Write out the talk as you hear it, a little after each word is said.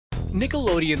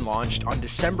Nickelodeon launched on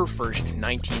December 1st,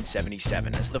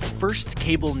 1977 as the first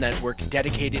cable network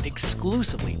dedicated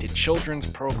exclusively to children's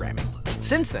programming.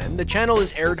 Since then, the channel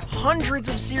has aired hundreds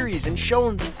of series and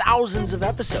shown thousands of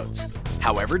episodes.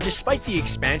 However, despite the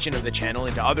expansion of the channel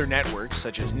into other networks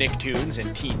such as Nicktoons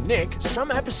and Teen Nick,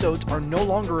 some episodes are no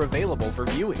longer available for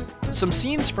viewing. Some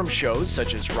scenes from shows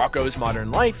such as Rocko's Modern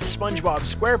Life, SpongeBob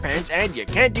Squarepants, and You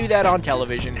Can't Do That on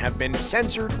Television have been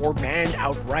censored or banned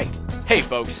outright. Hey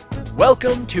folks,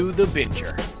 welcome to The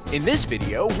Binger. In this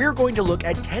video, we're going to look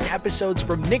at 10 episodes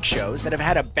from Nick shows that have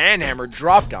had a ban hammer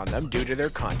dropped on them due to their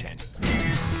content.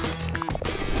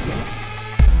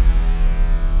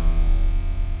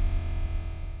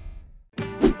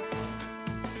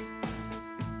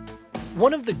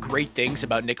 One of the great things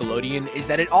about Nickelodeon is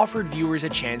that it offered viewers a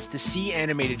chance to see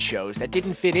animated shows that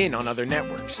didn't fit in on other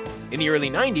networks. In the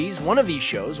early 90s, one of these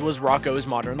shows was Rocko's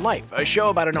Modern Life, a show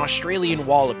about an Australian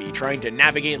wallaby trying to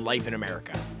navigate life in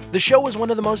America. The show was one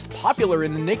of the most popular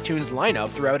in the Nicktoons lineup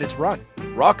throughout its run.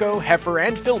 Rocko, Heifer,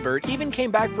 and Filbert even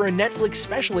came back for a Netflix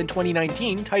special in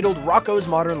 2019 titled Rocko's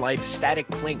Modern Life Static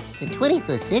Cling. The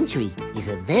 21st century is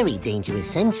a very dangerous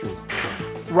century.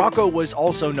 Rocko was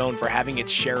also known for having its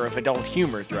share of adult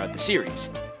humor throughout the series.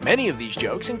 Many of these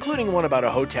jokes, including one about a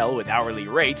hotel with hourly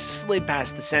rates, slid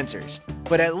past the censors.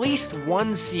 But at least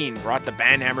one scene brought the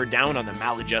ban hammer down on the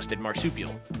maladjusted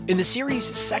marsupial. In the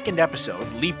series' second episode,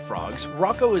 Leapfrogs,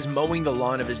 Rocko is mowing the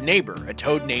lawn of his neighbor, a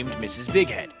toad named Mrs.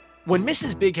 Bighead. When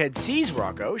Mrs. Bighead sees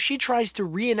Rocko, she tries to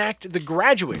reenact The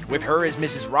Graduate with her as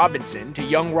Mrs. Robinson to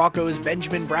young Rocko's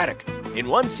Benjamin Braddock. In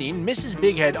one scene, Mrs.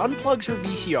 Bighead unplugs her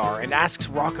VCR and asks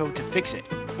Rocko to fix it.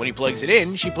 When he plugs it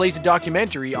in, she plays a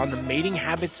documentary on the mating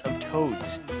habits of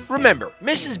toads. Remember,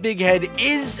 Mrs. Bighead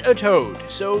is a toad,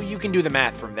 so you can do the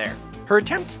math from there. Her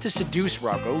attempts to seduce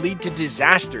Rocko lead to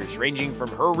disasters ranging from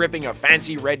her ripping a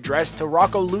fancy red dress to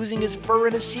Rocko losing his fur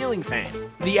in a ceiling fan.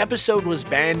 The episode was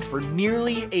banned for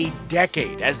nearly a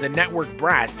decade as the network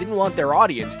brass didn't want their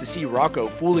audience to see Rocko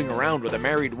fooling around with a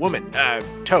married woman,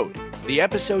 toad. The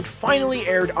episode finally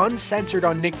aired uncensored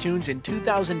on Nicktoons in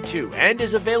 2002 and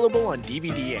is available on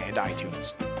DVD and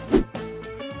iTunes.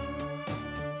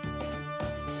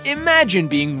 Imagine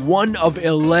being one of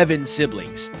 11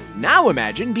 siblings. Now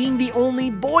imagine being the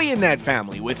only boy in that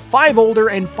family with 5 older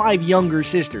and 5 younger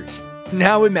sisters.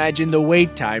 Now imagine the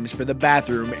wait times for the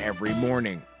bathroom every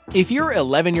morning. If you're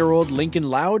 11-year-old Lincoln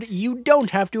Loud, you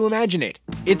don't have to imagine it.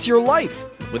 It's your life.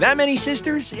 With that many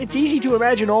sisters, it's easy to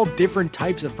imagine all different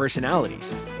types of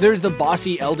personalities. There's the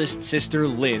bossy eldest sister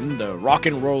Lynn, the rock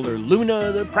and roller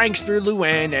Luna, the prankster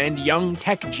Luann, and young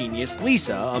tech genius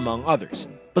Lisa, among others.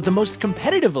 But the most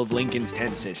competitive of Lincoln's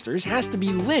 10 sisters has to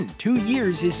be Lynn, 2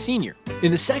 years his senior.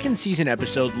 In the second season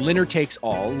episode, Linner Takes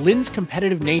All, Lynn's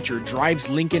competitive nature drives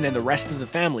Lincoln and the rest of the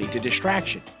family to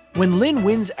distraction. When Lynn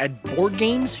wins at board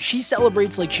games, she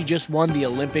celebrates like she just won the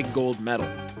Olympic gold medal.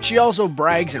 She also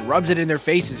brags and rubs it in their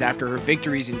faces after her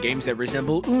victories in games that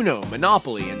resemble Uno,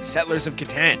 Monopoly, and Settlers of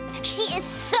Catan. She is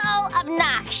so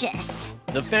obnoxious.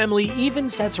 The family even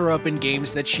sets her up in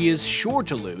games that she is sure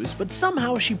to lose, but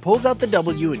somehow she pulls out the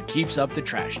W and keeps up the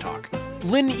trash talk.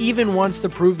 Lynn even wants to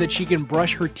prove that she can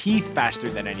brush her teeth faster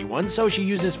than anyone, so she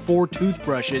uses 4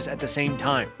 toothbrushes at the same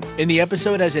time. In the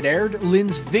episode as it aired,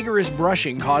 Lynn's vigorous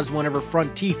brushing caused one of her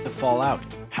front teeth to fall out.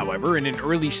 However, in an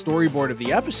early storyboard of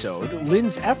the episode,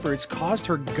 Lynn's efforts caused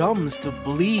her gums to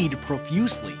bleed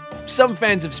profusely. Some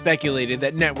fans have speculated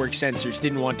that network censors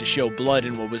didn't want to show blood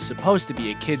in what was supposed to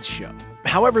be a kids' show.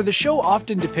 However, the show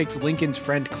often depicts Lincoln's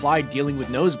friend Clyde dealing with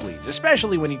nosebleeds,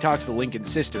 especially when he talks to Lincoln's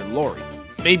sister Lori.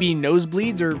 Maybe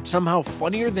nosebleeds are somehow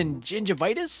funnier than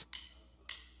gingivitis?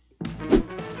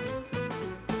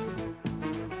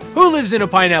 Who lives in a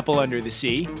pineapple under the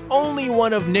sea? Only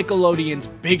one of Nickelodeon's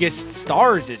biggest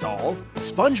stars is all.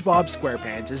 SpongeBob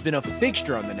Squarepants has been a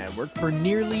fixture on the network for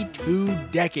nearly 2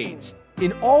 decades.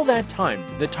 In all that time,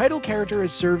 the title character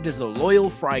has served as the loyal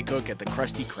fry cook at the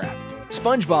Krusty Krab.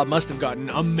 SpongeBob must have gotten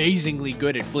amazingly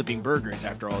good at flipping burgers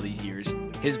after all these years.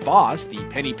 His boss, the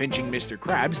penny-pinching Mr.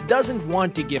 Krabs, doesn't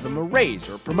want to give him a raise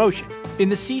or promotion. In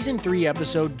the Season 3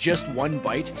 episode Just One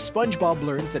Bite, SpongeBob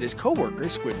learns that his co-worker,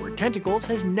 Squidward Tentacles,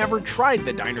 has never tried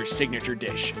the diner's signature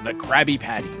dish, the Krabby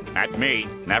Patty. That's me.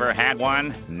 Never had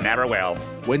one, never will.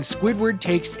 When Squidward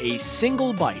takes a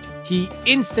single bite, he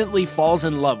instantly falls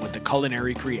in love with the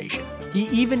culinary creation. He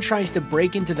even tries to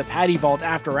break into the patty vault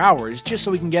after hours just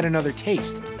so he can get another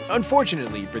taste.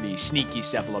 Unfortunately for the sneaky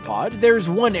cephalopod, there's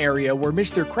one area where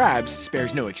Mr. Krabs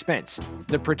spares no expense: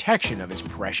 the protection of his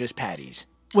precious patties.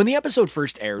 When the episode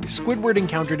first aired, Squidward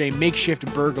encountered a makeshift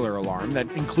burglar alarm that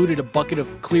included a bucket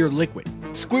of clear liquid.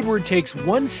 Squidward takes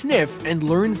one sniff and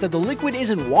learns that the liquid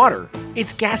isn't water,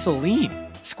 it's gasoline.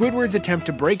 Squidward's attempt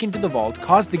to break into the vault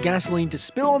caused the gasoline to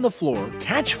spill on the floor,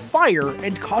 catch fire,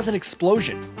 and cause an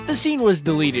explosion. The scene was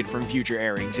deleted from future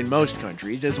airings in most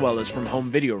countries, as well as from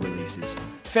home video releases.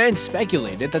 Fans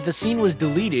speculated that the scene was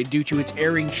deleted due to its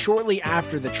airing shortly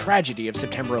after the tragedy of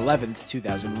September 11,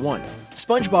 2001.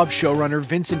 SpongeBob showrunner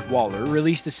Vincent Waller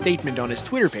released a statement on his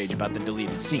Twitter page about the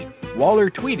deleted scene. Waller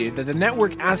tweeted that the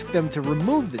network asked them to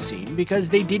remove the scene because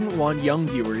they didn't want young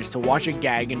viewers to watch a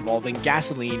gag involving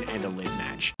gasoline and a lid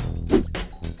match.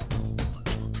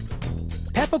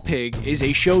 Peppa Pig is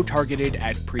a show targeted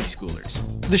at preschoolers.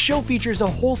 The show features a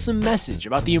wholesome message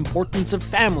about the importance of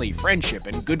family, friendship,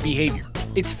 and good behavior.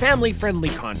 Its family-friendly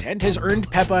content has earned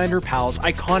Peppa and her pals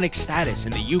iconic status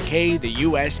in the UK, the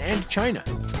US, and China.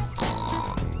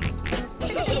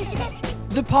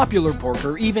 The popular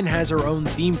porker even has her own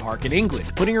theme park in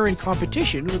England, putting her in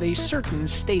competition with a certain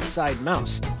stateside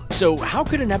mouse. So how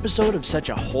could an episode of such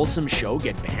a wholesome show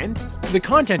get banned? The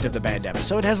content of the banned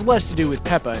episode has less to do with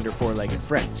Peppa and her four-legged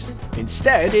friends.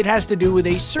 Instead, it has to do with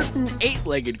a certain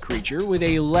eight-legged creature with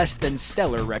a less than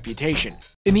stellar reputation.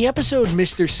 In the episode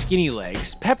Mr. Skinny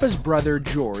Legs, Peppa's brother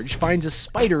George finds a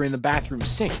spider in the bathroom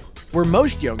sink. Where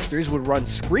most youngsters would run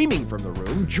screaming from the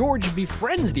room, George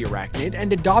befriends the arachnid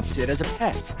and adopts it as a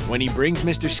pet. When he brings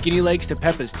Mr. Skinny Legs to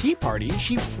Peppa's tea party,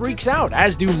 she freaks out,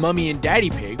 as do Mummy and Daddy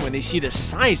Pig when they see the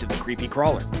size of the creepy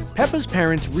crawler. Peppa's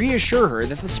parents reassure her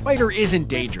that the spider isn't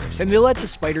dangerous, and they let the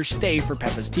spider stay for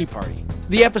Peppa's tea party.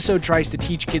 The episode tries to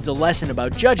teach kids a lesson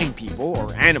about judging people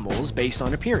or animals based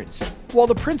on appearance. While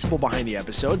the principle behind the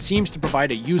episode seems to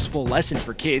provide a useful lesson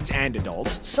for kids and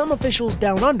adults, some officials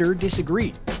down under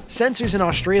disagreed. Censors in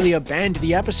Australia banned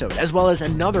the episode, as well as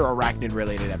another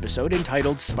arachnid-related episode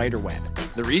entitled Spiderweb.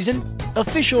 The reason?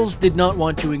 Officials did not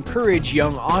want to encourage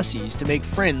young Aussies to make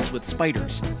friends with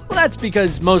spiders. Well, that's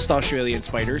because most Australian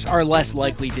spiders are less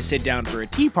likely to sit down for a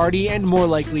tea party and more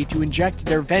likely to inject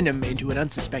their venom into an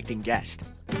unsuspecting guest.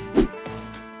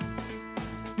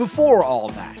 Before all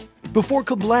that, before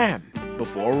Kablam,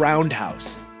 before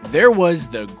Roundhouse, there was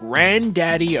the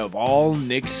granddaddy of all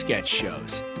Nick's sketch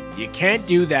shows. You can't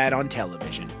do that on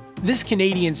television. This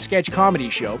Canadian sketch comedy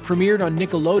show premiered on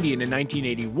Nickelodeon in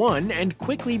 1981 and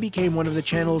quickly became one of the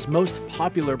channel's most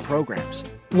popular programs.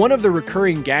 One of the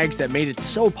recurring gags that made it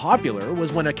so popular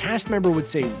was when a cast member would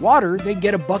say water, they'd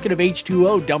get a bucket of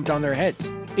H2O dumped on their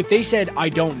heads. If they said, I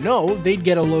don't know, they'd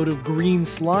get a load of green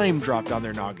slime dropped on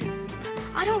their noggin.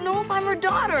 I don't know if I'm her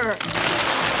daughter.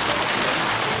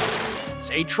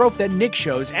 A trope that Nick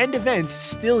shows and events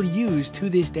still use to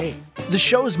this day. The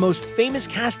show's most famous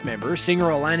cast member, singer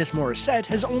Alanis Morissette,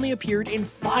 has only appeared in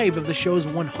 5 of the show's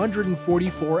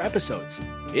 144 episodes.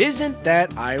 Isn't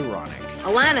that ironic?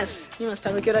 Alanis, you must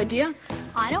have a good idea.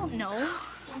 I don't know.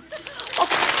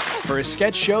 For a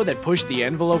sketch show that pushed the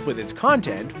envelope with its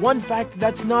content, one fact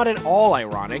that's not at all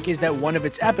ironic is that one of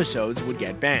its episodes would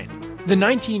get banned. The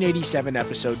 1987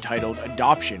 episode titled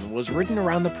Adoption was written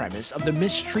around the premise of the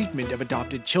mistreatment of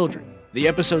adopted children. The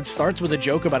episode starts with a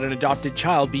joke about an adopted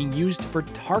child being used for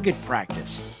target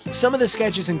practice. Some of the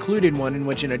sketches included one in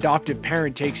which an adoptive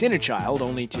parent takes in a child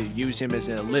only to use him as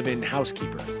a live-in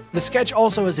housekeeper. The sketch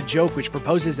also has a joke which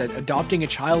proposes that adopting a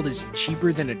child is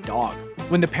cheaper than a dog.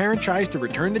 When the parent tries to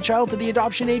return the child to the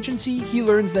adoption agency, he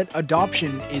learns that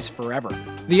adoption is forever.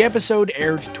 The episode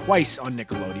aired twice on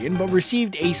Nickelodeon, but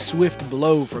received a swift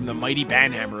blow from the mighty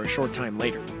banhammer a short time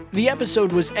later. The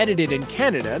episode was edited in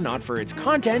Canada, not for its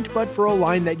content, but for a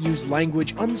line that used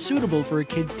language unsuitable for a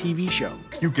kids' TV show.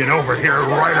 You get over here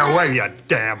right away, you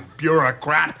damn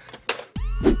bureaucrat!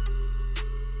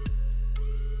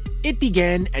 It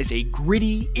began as a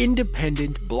gritty,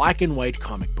 independent, black and white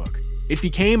comic book. It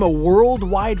became a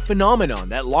worldwide phenomenon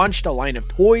that launched a line of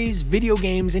toys, video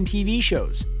games, and TV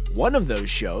shows. One of those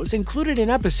shows included an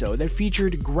episode that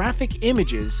featured graphic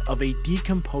images of a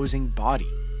decomposing body.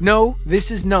 No,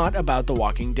 this is not about The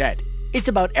Walking Dead. It's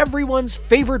about everyone's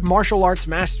favorite martial arts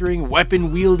mastering,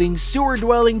 weapon-wielding,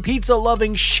 sewer-dwelling,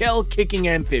 pizza-loving, shell-kicking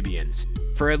amphibians.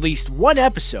 For at least one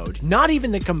episode, not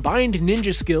even the combined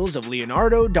ninja skills of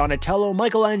Leonardo, Donatello,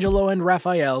 Michelangelo, and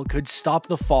Raphael could stop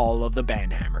the fall of the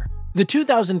banhammer. The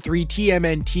 2003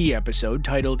 TMNT episode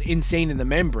titled Insane in the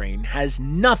Membrane has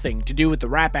nothing to do with the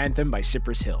rap anthem by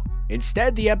Cypress Hill.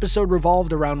 Instead, the episode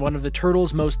revolved around one of the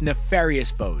Turtles' most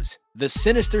nefarious foes, the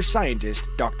sinister scientist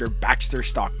Dr. Baxter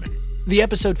Stockman. The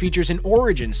episode features an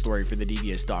origin story for the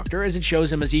devious Doctor as it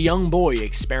shows him as a young boy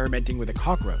experimenting with a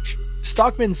cockroach.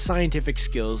 Stockman's scientific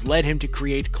skills led him to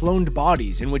create cloned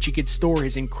bodies in which he could store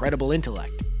his incredible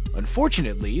intellect.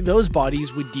 Unfortunately, those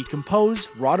bodies would decompose,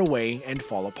 rot away, and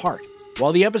fall apart.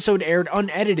 While the episode aired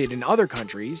unedited in other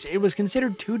countries, it was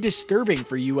considered too disturbing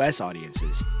for US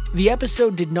audiences. The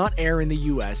episode did not air in the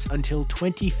US until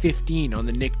 2015 on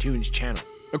the Nicktoons channel.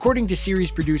 According to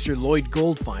series producer Lloyd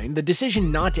Goldfine, the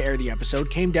decision not to air the episode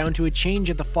came down to a change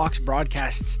at the Fox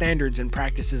Broadcast Standards and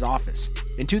Practices office.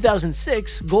 In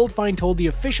 2006, Goldfine told the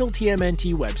official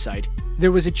TMNT website,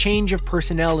 "There was a change of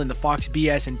personnel in the Fox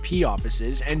BS&P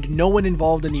offices, and no one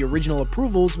involved in the original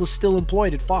approvals was still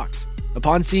employed at Fox.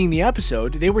 Upon seeing the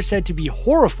episode, they were said to be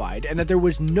horrified and that there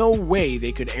was no way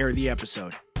they could air the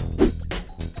episode."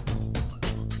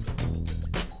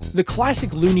 The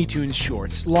classic Looney Tunes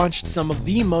shorts launched some of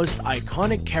the most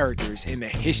iconic characters in the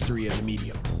history of the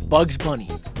medium. Bugs Bunny,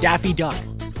 Daffy Duck,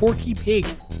 Porky Pig,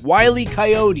 Wile E.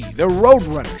 Coyote, the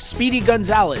Roadrunner, Speedy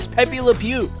Gonzales, Pepe Le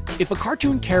Pew. If a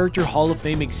cartoon character Hall of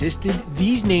Fame existed,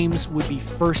 these names would be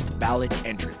first ballot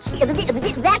entrants.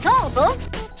 That's all, folks.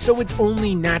 So it's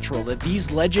only natural that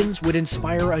these legends would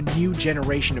inspire a new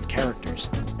generation of characters.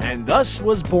 And thus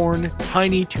was born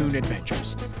Tiny Toon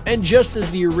Adventures. And just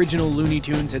as the original Looney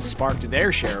Tunes had sparked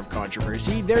their share of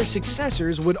controversy, their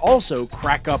successors would also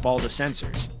crack up all the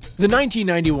censors. The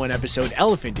 1991 episode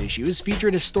Elephant Issues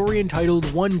featured a story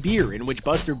entitled One Beer, in which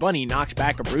Buster Bunny knocks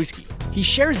back a brewski. He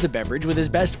shares the beverage with his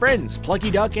best friends, Plucky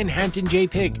Duck and Hampton J.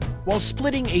 Pig. While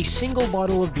splitting a single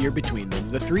bottle of beer between them,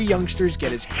 the three youngsters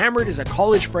get as hammered as a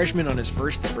college freshman on his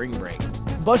first spring break.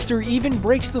 Buster even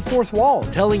breaks the fourth wall,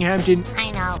 telling Hampton,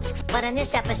 I know, but in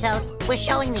this episode, we're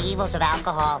showing the evils of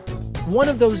alcohol. One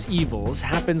of those evils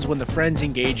happens when the friends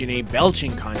engage in a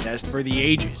belching contest for the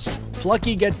ages.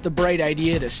 Plucky gets the bright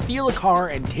idea to steal a car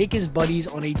and take his buddies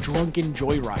on a drunken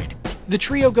joyride. The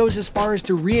trio goes as far as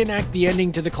to reenact the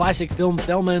ending to the classic film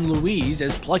Thelma and Louise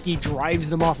as Plucky drives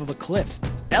them off of a cliff.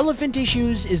 Elephant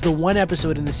Issues is the one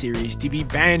episode in the series to be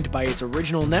banned by its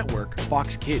original network,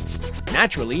 Fox Kids.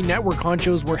 Naturally, network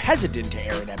honchos were hesitant to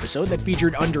air an episode that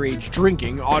featured underage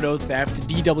drinking, auto theft,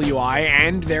 DWI,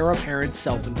 and their apparent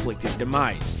self-inflicted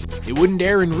demise. It wouldn't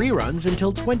air in reruns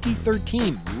until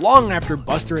 2013, long after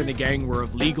Buster and the gang were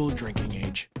of legal drinking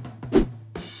age.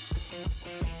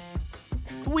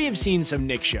 We have seen some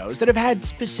Nick shows that have had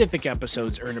specific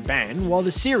episodes earn a ban while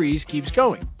the series keeps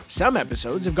going. Some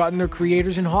episodes have gotten their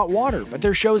creators in hot water, but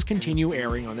their shows continue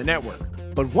airing on the network.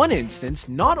 But one instance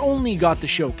not only got the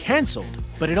show cancelled,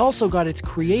 but it also got its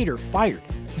creator fired.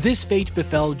 This fate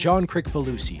befell John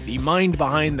Kricfalusi, the mind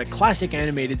behind the classic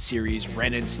animated series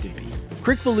Ren and Stimpy.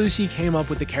 Kricfalusi came up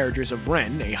with the characters of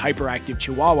Ren, a hyperactive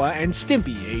chihuahua, and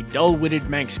Stimpy, a dull-witted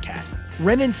Manx cat.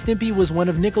 Ren and Stimpy was one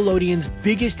of Nickelodeon's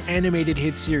biggest animated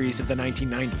hit series of the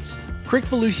 1990s.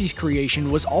 Kricfalusi's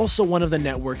creation was also one of the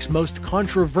network's most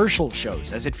controversial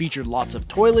shows, as it featured lots of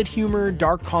toilet humor,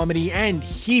 dark comedy, and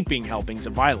heaping helpings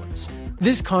of violence.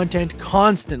 This content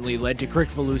constantly led to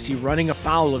Kricfalusi running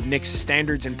afoul of Nick's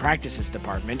Standards and Practices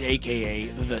Department, aka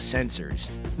the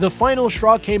Censors. The final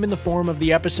straw came in the form of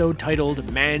the episode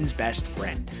titled Man's Best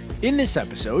Friend. In this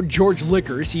episode, George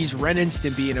Liquor sees Ren and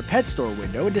Stimpy in a pet store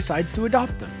window and decides to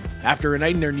adopt them. After a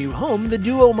night in their new home, the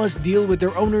duo must deal with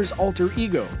their owner's alter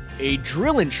ego, a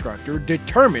drill instructor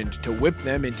determined to whip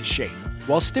them into shape.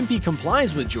 While Stimpy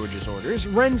complies with George's orders,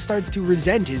 Ren starts to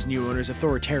resent his new owner's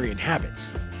authoritarian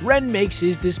habits. Ren makes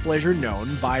his displeasure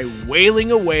known by wailing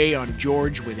away on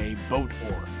George with a boat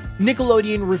oar.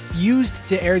 Nickelodeon refused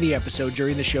to air the episode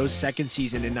during the show's second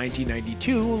season in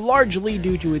 1992, largely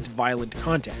due to its violent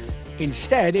content.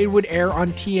 Instead, it would air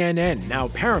on TNN, now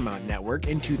Paramount Network,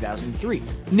 in 2003.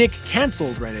 Nick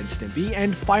cancelled Ren and Stimpy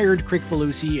and fired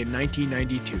Kricfalusi in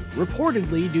 1992,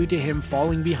 reportedly due to him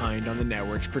falling behind on the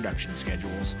network's production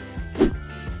schedules.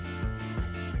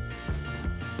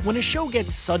 When a show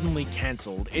gets suddenly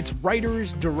cancelled, its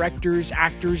writers, directors,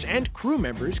 actors, and crew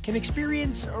members can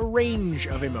experience a range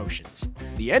of emotions.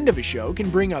 The end of a show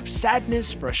can bring up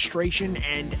sadness, frustration,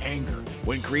 and anger.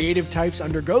 When creative types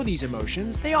undergo these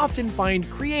emotions, they often find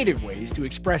creative ways to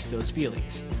express those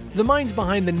feelings. The minds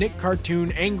behind the Nick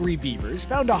cartoon Angry Beavers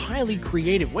found a highly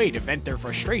creative way to vent their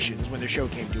frustrations when the show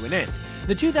came to an end.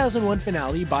 The 2001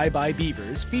 finale, Bye Bye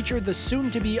Beavers, featured the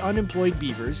soon-to-be unemployed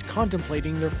Beavers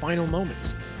contemplating their final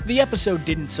moments. The episode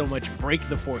didn't so much break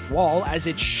the fourth wall as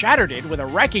it shattered it with a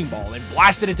wrecking ball and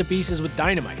blasted it to pieces with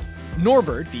dynamite.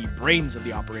 Norbert, the brains of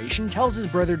the operation, tells his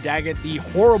brother Daggett the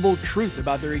horrible truth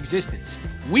about their existence.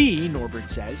 "We," Norbert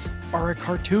says, "are a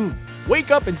cartoon.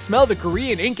 Wake up and smell the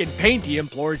Korean ink and paint," he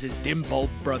implores his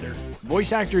dim-bulbed brother.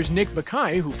 Voice actors Nick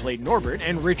Bakay, who played Norbert,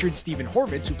 and Richard Stephen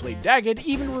Horvitz, who played Daggett,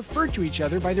 even referred to each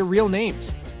other by their real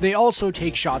names. They also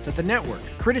take shots at the network,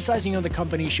 criticizing how the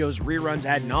company shows reruns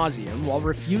ad nauseum while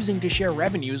refusing to share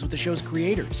revenues with the show's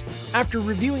creators. After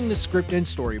reviewing the script and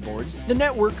storyboards, the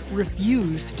network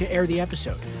refused to air the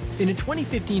episode. In a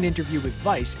 2015 interview with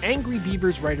Vice, Angry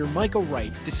Beavers writer Michael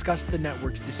Wright discussed the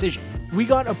network's decision. "We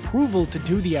got approval to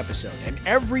do the episode, and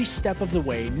every step of the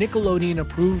way, Nickelodeon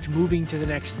approved moving to the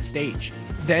next stage.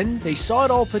 Then, they saw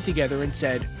it all put together and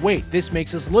said, wait, this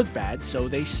makes us look bad, so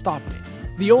they stopped it."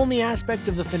 The only aspect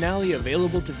of the finale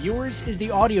available to viewers is the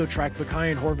audio track Buckeye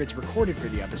and Horvitz recorded for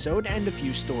the episode and a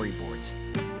few storyboards.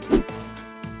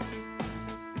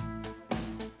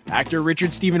 Actor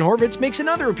Richard Stephen Horvitz makes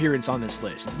another appearance on this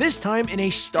list, this time in a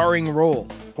starring role.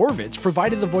 Horvitz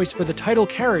provided the voice for the title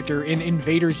character in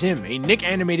Invader Zim, a Nick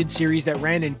animated series that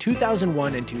ran in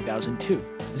 2001 and 2002.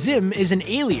 Zim is an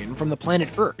alien from the planet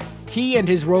Urk. He and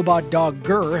his robot dog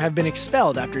Gur have been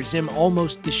expelled after Zim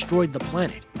almost destroyed the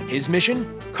planet. His mission?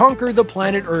 Conquer the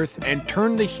planet Earth and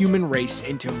turn the human race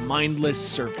into mindless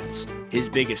servants. His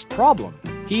biggest problem?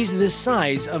 He's the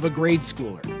size of a grade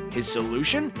schooler. His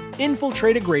solution?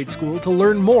 Infiltrate a grade school to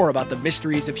learn more about the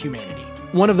mysteries of humanity.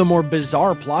 One of the more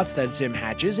bizarre plots that Zim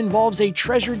hatches involves a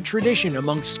treasured tradition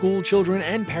amongst school children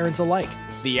and parents alike: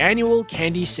 the annual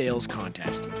candy sales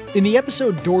contest. In the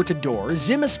episode Door to Door,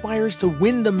 Zim aspires to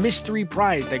win the mystery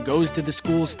prize that goes to the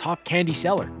school's top candy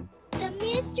seller. The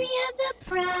mystery of the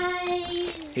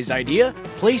prize. His idea?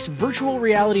 Place virtual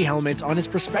reality helmets on his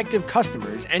prospective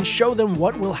customers and show them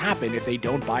what will happen if they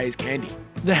don't buy his candy.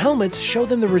 The helmets show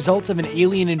them the results of an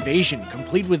alien invasion,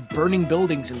 complete with burning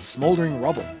buildings and smoldering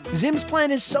rubble. Zim's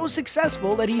plan is so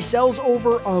successful that he sells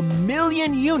over 1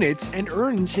 million units and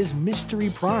earns his mystery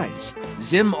prize.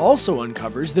 Zim also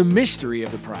uncovers the mystery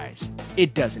of the prize.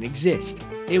 It doesn't exist.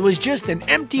 It was just an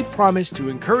empty promise to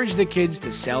encourage the kids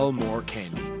to sell more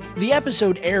candy. The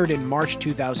episode aired in March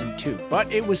 2002,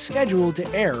 but it was scheduled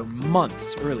to air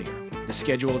months earlier. The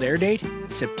scheduled air date?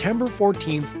 September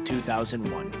 14th,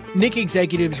 2001. Nick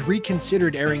executives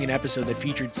reconsidered airing an episode that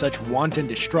featured such wanton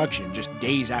destruction just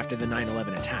days after the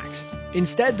 9/11 attacks.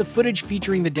 Instead, the footage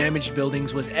featuring the damaged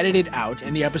buildings was edited out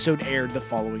and the episode aired the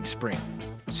following spring.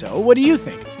 So, what do you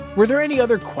think? Were there any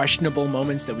other questionable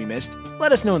moments that we missed?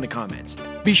 Let us know in the comments.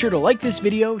 Be sure to like this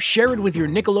video, share it with your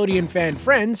Nickelodeon fan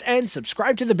friends, and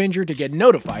subscribe to The Binger to get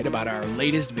notified about our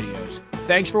latest videos.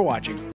 Thanks for watching.